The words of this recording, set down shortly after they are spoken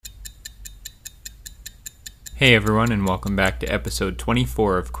Hey everyone, and welcome back to episode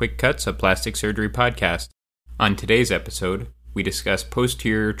 24 of Quick Cuts, a plastic surgery podcast. On today's episode, we discuss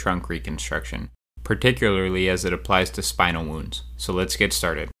posterior trunk reconstruction, particularly as it applies to spinal wounds. So let's get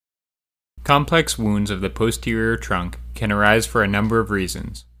started. Complex wounds of the posterior trunk can arise for a number of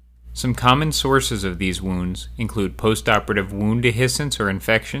reasons. Some common sources of these wounds include postoperative wound dehiscence or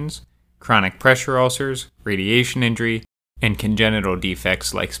infections, chronic pressure ulcers, radiation injury, and congenital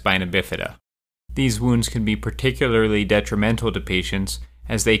defects like spina bifida. These wounds can be particularly detrimental to patients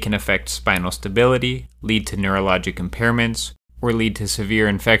as they can affect spinal stability, lead to neurologic impairments, or lead to severe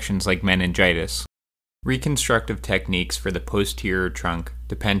infections like meningitis. Reconstructive techniques for the posterior trunk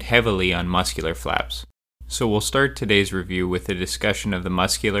depend heavily on muscular flaps. So we'll start today's review with a discussion of the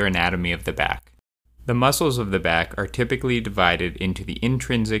muscular anatomy of the back. The muscles of the back are typically divided into the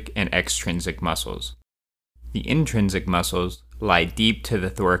intrinsic and extrinsic muscles. The intrinsic muscles lie deep to the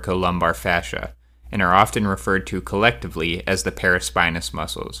thoracolumbar fascia, and are often referred to collectively as the paraspinous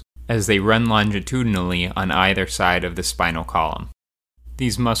muscles, as they run longitudinally on either side of the spinal column.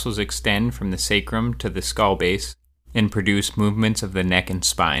 These muscles extend from the sacrum to the skull base and produce movements of the neck and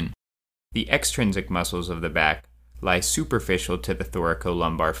spine. The extrinsic muscles of the back lie superficial to the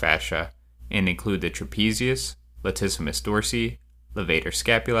thoracolumbar fascia and include the trapezius, latissimus dorsi, levator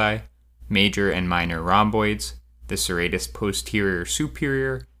scapulae, major and minor rhomboids, the serratus posterior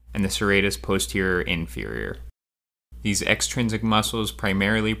superior, and the serratus posterior inferior. These extrinsic muscles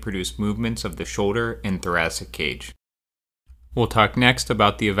primarily produce movements of the shoulder and thoracic cage. We'll talk next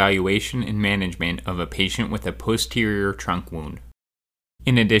about the evaluation and management of a patient with a posterior trunk wound.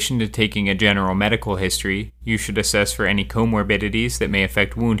 In addition to taking a general medical history, you should assess for any comorbidities that may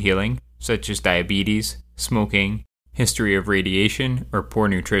affect wound healing, such as diabetes, smoking, history of radiation, or poor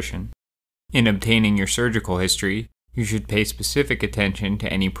nutrition. In obtaining your surgical history, you should pay specific attention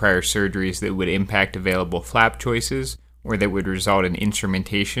to any prior surgeries that would impact available flap choices or that would result in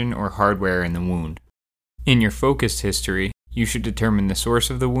instrumentation or hardware in the wound. In your focused history, you should determine the source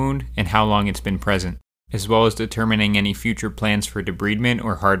of the wound and how long it's been present, as well as determining any future plans for debridement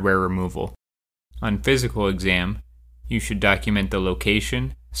or hardware removal. On physical exam, you should document the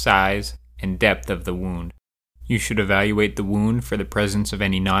location, size, and depth of the wound. You should evaluate the wound for the presence of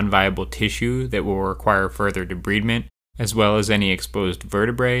any non-viable tissue that will require further debridement, as well as any exposed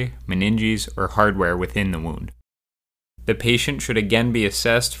vertebrae, meninges, or hardware within the wound. The patient should again be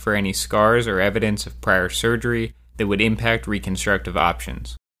assessed for any scars or evidence of prior surgery that would impact reconstructive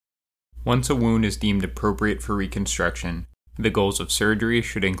options. Once a wound is deemed appropriate for reconstruction, the goals of surgery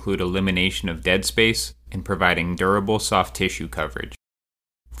should include elimination of dead space and providing durable soft tissue coverage.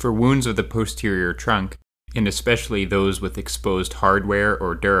 For wounds of the posterior trunk, and especially those with exposed hardware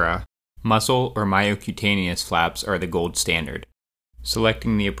or dura, muscle or myocutaneous flaps are the gold standard.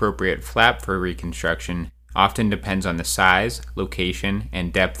 Selecting the appropriate flap for reconstruction often depends on the size, location,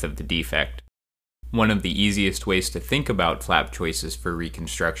 and depth of the defect. One of the easiest ways to think about flap choices for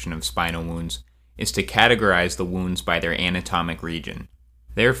reconstruction of spinal wounds is to categorize the wounds by their anatomic region.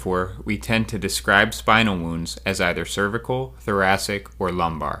 Therefore, we tend to describe spinal wounds as either cervical, thoracic, or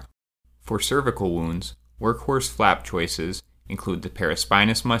lumbar. For cervical wounds, workhorse flap choices include the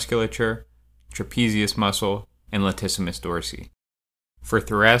paraspinous musculature, trapezius muscle, and latissimus dorsi. For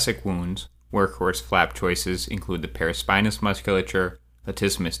thoracic wounds, workhorse flap choices include the paraspinous musculature,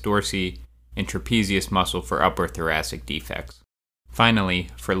 latissimus dorsi, and trapezius muscle for upper thoracic defects. Finally,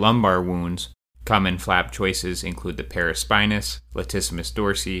 for lumbar wounds, common flap choices include the paraspinous, latissimus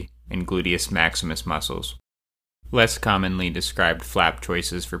dorsi, and gluteus maximus muscles. Less commonly described flap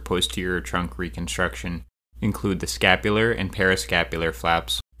choices for posterior trunk reconstruction include the scapular and parascapular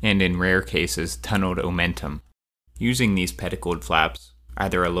flaps, and in rare cases, tunneled omentum. Using these pedicled flaps,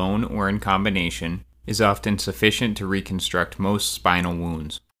 either alone or in combination, is often sufficient to reconstruct most spinal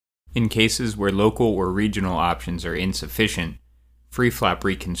wounds. In cases where local or regional options are insufficient, free flap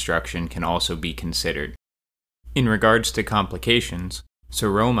reconstruction can also be considered. In regards to complications,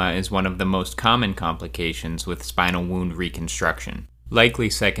 seroma is one of the most common complications with spinal wound reconstruction, likely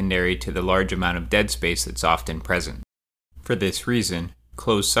secondary to the large amount of dead space that's often present. For this reason,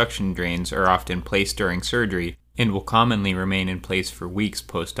 closed suction drains are often placed during surgery and will commonly remain in place for weeks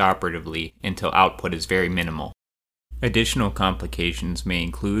postoperatively until output is very minimal. Additional complications may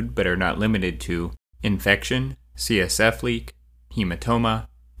include, but are not limited to, infection, CSF leak, hematoma,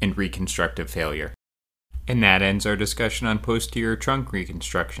 and reconstructive failure. And that ends our discussion on posterior trunk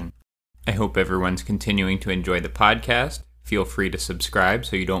reconstruction. I hope everyone's continuing to enjoy the podcast. Feel free to subscribe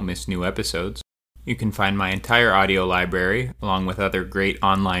so you don't miss new episodes. You can find my entire audio library, along with other great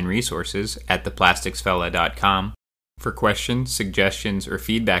online resources, at theplasticsfella.com. For questions, suggestions, or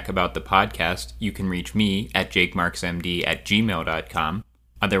feedback about the podcast, you can reach me at jakemarksmd@gmail.com.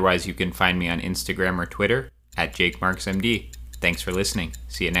 Otherwise, you can find me on Instagram or Twitter at jakemarksmd. Thanks for listening.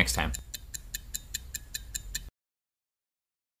 See you next time.